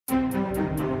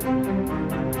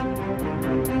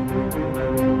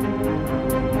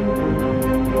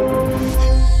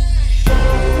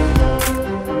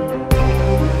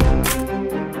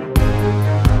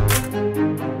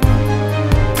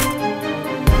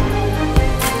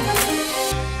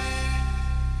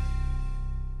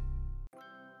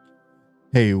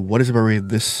Hey, what is up, everybody?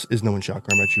 This is Nowonshall.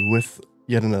 I'm at you with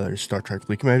yet another Star Trek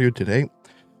Fleet Command video. Today,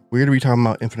 we're going to be talking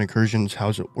about Infinite Incursions,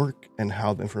 how's it work, and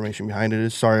how the information behind it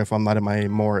is. Sorry if I'm not in my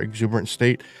more exuberant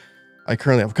state. I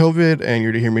currently have COVID, and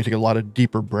you're to hear me take a lot of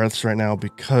deeper breaths right now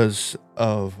because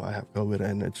of I have COVID,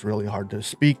 and it's really hard to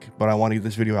speak, but I want to get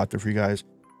this video out there for you guys.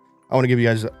 I want to give you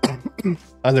guys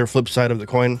other flip side of the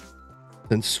coin,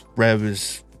 since Rev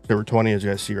is server 20, as you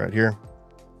guys see right here.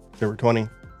 Server 20.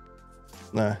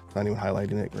 Nah, not even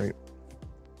highlighting it, great.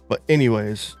 But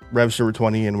anyways, Rev server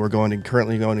 20, and we're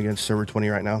currently going against server 20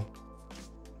 right now.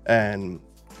 And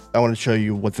I want to show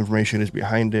you what the information is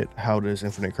behind it, how does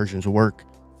Infinite Incursions work,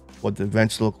 what the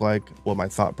events look like, what my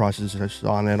thought processes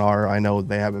on it are. I know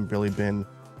they haven't really been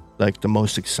like the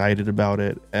most excited about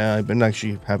it, and I've been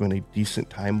actually having a decent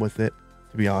time with it,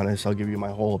 to be honest. I'll give you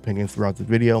my whole opinion throughout the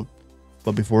video.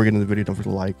 But before we get into the video, don't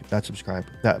forget to like, that, subscribe,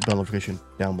 that bell notification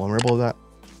down below. Remember all that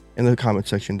in the comment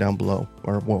section down below,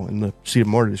 or well, in the See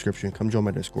More description. Come join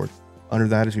my Discord. Under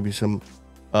that is gonna be some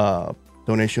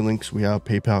donation links. We have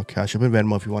PayPal, Cashapp, and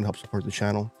Venmo if you want to help support the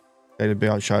channel. I did a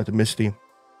big shout out to Misty,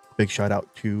 big shout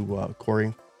out to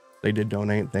Corey. They did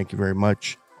donate. Thank you very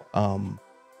much. Don't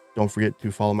forget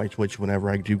to follow my Twitch whenever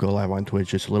I do go live on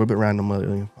Twitch. It's a little bit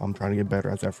randomly. I'm trying to get better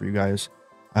at that for you guys.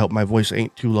 I hope my voice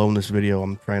ain't too low in this video.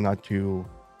 I'm trying not to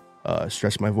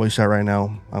stress my voice out right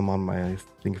now. I'm on my, I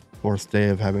think, 4th day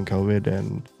of having COVID,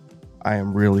 and I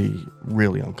am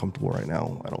really uncomfortable right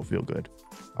now. I don't feel good.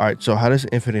 All right, so how does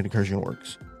Infinite Incursion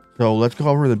works? So let's go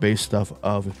over the base stuff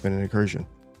of Infinite Incursion.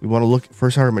 We want to look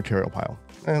first at our material pile,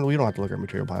 and we don't have to look at our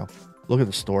material pile. Look at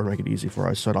the store, make it easy for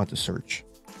us so I don't have to search.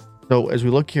 So as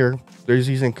we look here, there's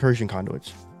these incursion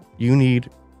conduits. You need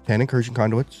 10 incursion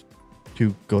conduits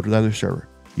to go to the other server.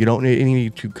 You don't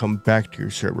need to come back to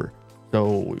your server.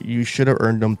 So you should have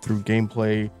earned them through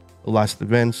gameplay, the last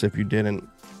events. If you didn't,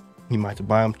 you might have to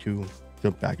buy them to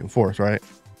jump back and forth, right?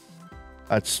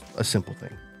 That's a simple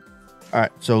thing. All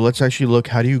right, so let's actually look,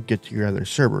 how do you get to your other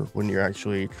server when you're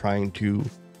actually trying to,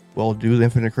 well, do the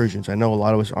Infinite Incursions? I know a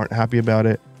lot of us aren't happy about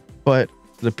it, but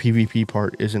the PvP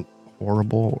part isn't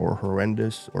horrible or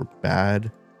horrendous or bad.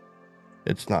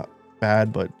 It's not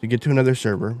bad, but to get to another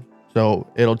server, so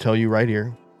it'll tell you right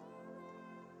here.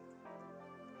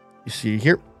 You see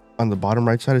here on the bottom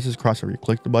right side, it says crossover. You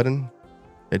click the button,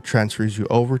 it transfers you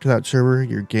over to that server.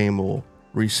 Your game will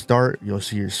restart. You'll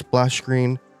see your splash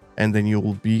screen, and then you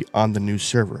will be on the new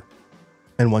server.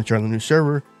 And once you're on the new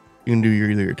server, you can do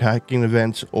either your attacking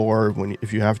events, or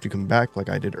if you have to come back like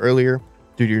I did earlier,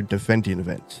 do your defending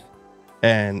events.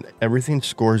 And everything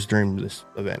scores during this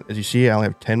event. As you see, I only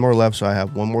have 10 more left, so I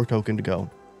have one more token to go.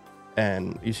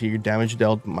 And you see your damage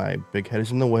dealt. My big head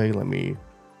is in the way. Let me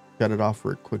shut it off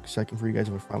for a quick second for you guys.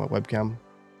 I'm gonna find my webcam.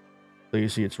 So you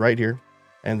see it's right here,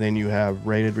 and then you have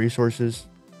rated resources.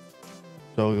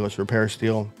 So it goes repair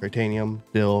steel, titanium,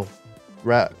 dill,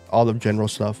 rat, all the general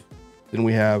stuff. Then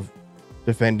we have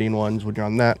defending ones. When you're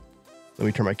on that, let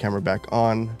me turn my camera back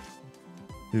on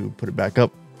to put it back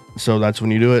up. So that's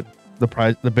when you do it.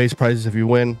 The base prizes if you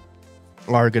win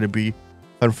are going to be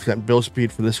 100% build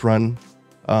speed for this run,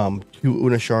 2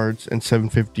 Una shards, and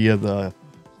 750 of the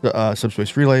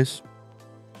subspace relays.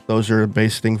 Those are a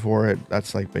base thing for it.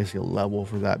 That's like basically a level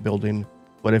for that building.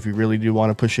 But if you really do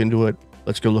want to push into it,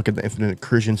 let's go look at the Infinite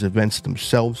Incursions events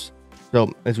themselves.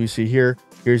 So as we see here,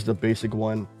 here's the basic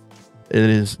one. It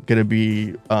is going to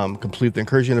be complete the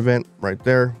incursion event right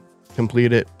there.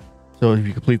 Complete it. So if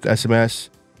you complete the SMS,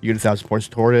 you get 1,000 points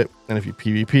toward it. And if you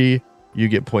PvP, you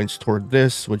get points toward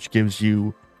this, which gives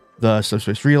you the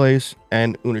subspace relays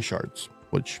and Una shards,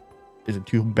 which isn't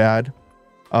too bad.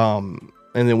 And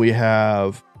then we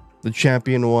have the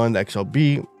champion one, the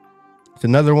XLB. It's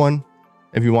another one.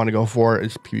 If you want to go for it,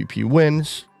 it's PvP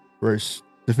wins versus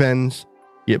defends.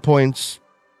 You get points.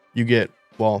 You get,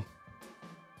 well,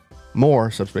 more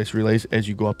subspace relays as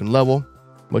you go up in level,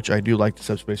 which I do like the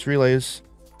subspace relays,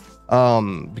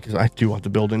 because I do want the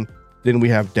building. Then we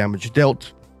have damage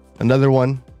dealt, another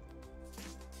one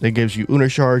that gives you Una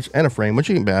shards and a frame, which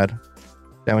ain't bad.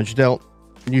 Damage dealt.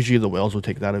 Usually the whales will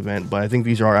take that event, but I think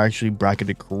these are actually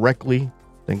bracketed correctly.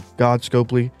 Thank God,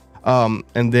 Scopely.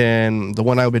 And then the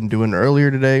one I've been doing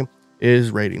earlier today is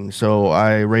rating. So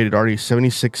I rated already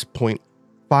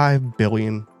 76.5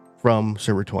 billion from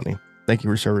server 20. Thank you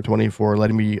for server 20 for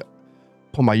letting me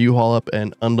pull my U-Haul up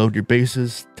and unload your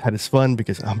bases. That is fun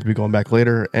because I'm gonna be going back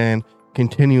later and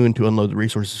continuing to unload the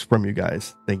resources from you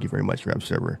guys. Thank you very much, Rep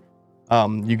Server.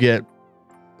 You get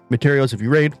materials if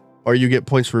you raid, or you get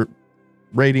points for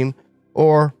raiding,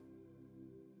 or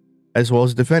as well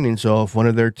as defending. So if one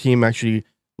of their team actually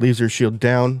leaves their shield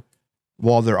down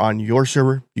while they're on your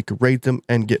server, you can raid them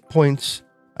and get points.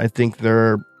 I think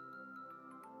they're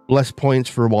less points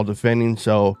for while defending,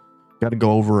 so got to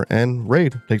go over and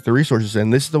raid, take the resources.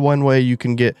 And this is the one way you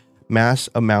can get mass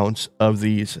amounts of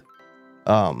these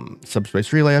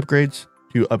subspace relay upgrades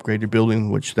to upgrade your building,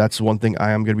 which that's one thing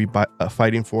I am going to be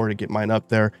fighting for to get mine up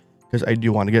there, because I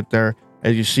do want to get there.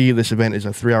 As you see, this event is a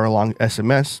 3-hour long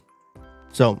SMS.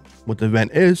 So what the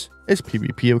event is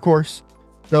PvP, of course.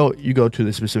 So you go to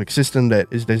the specific system that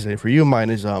is designated for you. Mine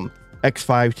is X5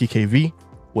 TKV,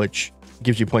 which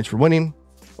gives you points for winning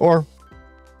or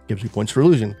gives you points for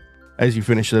losing. As you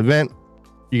finish the event,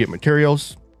 you get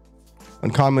materials,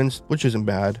 uncommons, which isn't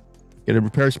bad. Get a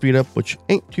repair speed up, which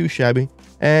ain't too shabby,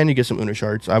 and you get some Una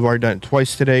shards. I've already done it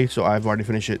twice today, so I've already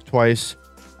finished it twice.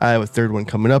 I have a third one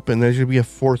coming up, and there's gonna be a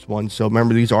fourth one. So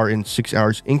remember, these are in 6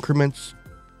 hours increments.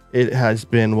 It has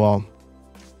been, well,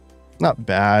 not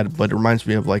bad, but it reminds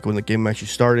me of like when the game actually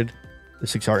started. The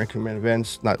 6-hour increment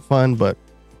events, not fun, but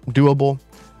doable.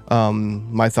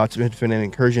 My thoughts of Infinite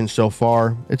Incursions so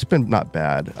far, it's been not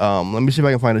bad. Let me see if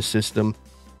I can find a system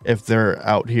if they're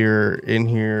out here in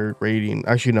here raiding.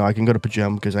 Actually, no, I can go to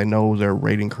Pajem because I know they're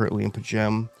raiding currently in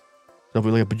Pajem. So if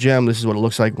we look at Pajem, this is what it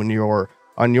looks like when you're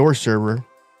on your server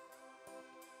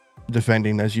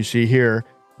defending. As you see here,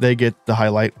 they get the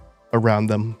highlight around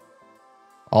them,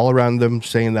 all around them,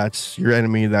 saying that's your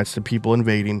enemy, that's the people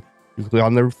invading. You click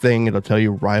on their thing, it'll tell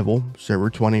you rival server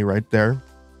 20 right there,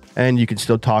 and you can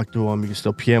still talk to them, you can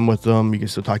still PM with them, you can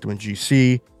still talk to them in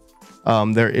GC.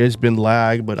 There is been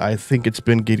lag, but I think it's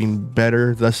been getting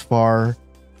better thus far.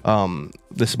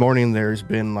 This morning there's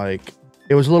been like,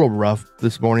 it was a little rough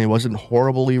this morning. It wasn't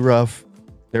horribly rough.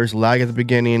 There's lag at the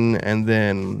beginning, and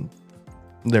then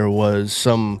there was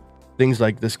some things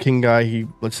like this king guy,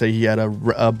 let's say he had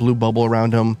a blue bubble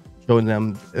around him showing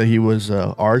them he was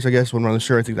ours, I guess. When I'm not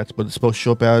sure, I think that's what it's supposed to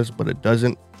show up as, but it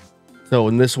doesn't. So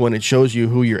in this one, it shows you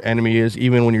who your enemy is,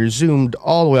 even when you're zoomed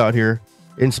all the way out here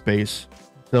in space.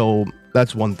 So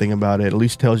that's one thing about it. At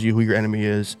least tells you who your enemy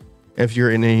is. If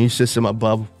you're in any system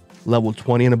above level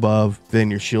 20 and above, then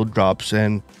your shield drops,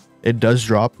 and it does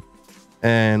drop.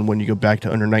 And when you go back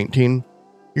to under 19,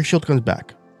 your shield comes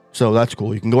back. So that's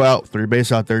cool. You can go out, throw your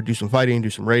base out there, do some fighting, do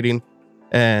some raiding,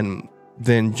 and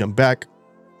then jump back,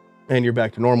 and you're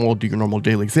back to normal, do your normal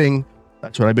daily thing.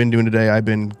 That's what I've been doing today. I've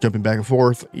been jumping back and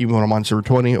forth, even when I'm on server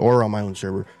 20 or on my own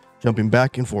server, jumping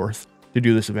back and forth to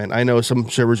do this event. I know some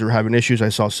servers are having issues. I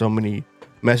saw so many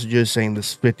messages saying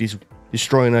this 50's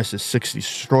destroying us, this 60's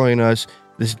destroying us,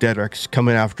 this Deadrex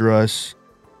coming after us.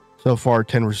 So far,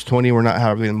 10 versus 20, we're not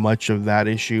having much of that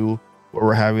issue, where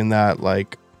we're having that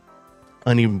like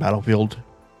uneven battlefield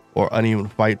or uneven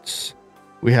fights.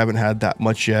 We haven't had that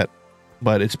much yet,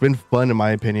 but it's been fun in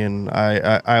my opinion.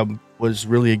 I was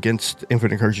really against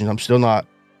Infinite Incursions. I'm still not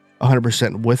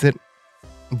 100% with it,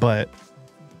 but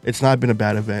it's not been a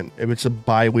bad event. If it's a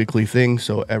bi-weekly thing,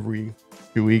 so every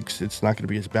 2 weeks, it's not going to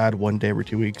be as bad. One day every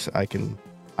 2 weeks, I can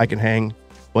hang.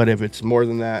 But if it's more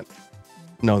than that,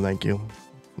 no thank you.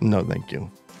 No thank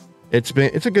you. It's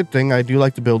a good thing. I do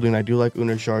like the building. I do like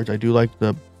Una shards. I do like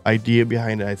the idea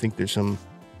behind it. I think there's some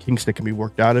kinks that can be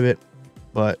worked out of it,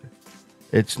 but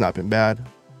it's not been bad.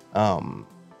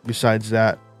 Besides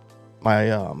that,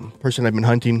 my person I've been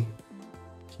hunting,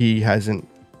 he hasn't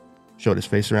showed his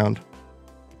face around.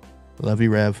 Love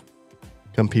you, Rev.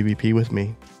 Come PvP with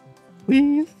me,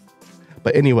 please.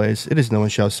 But anyways, it is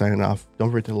Nowonshall signing off.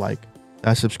 Don't forget to like,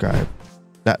 subscribe,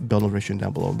 that bell notification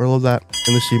down below. Below that,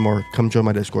 and to see more, come join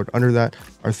my Discord. Under that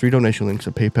are 3 donation links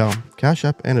of PayPal,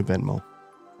 Cashapp, and a Venmo.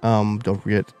 Don't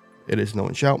forget, it is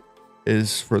Nowonshall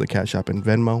is for the Cashapp and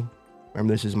Venmo.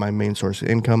 Remember, this is my main source of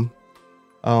income.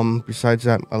 Besides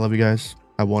that, I love you guys.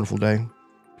 Have a wonderful day.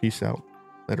 Peace out.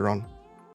 Later on.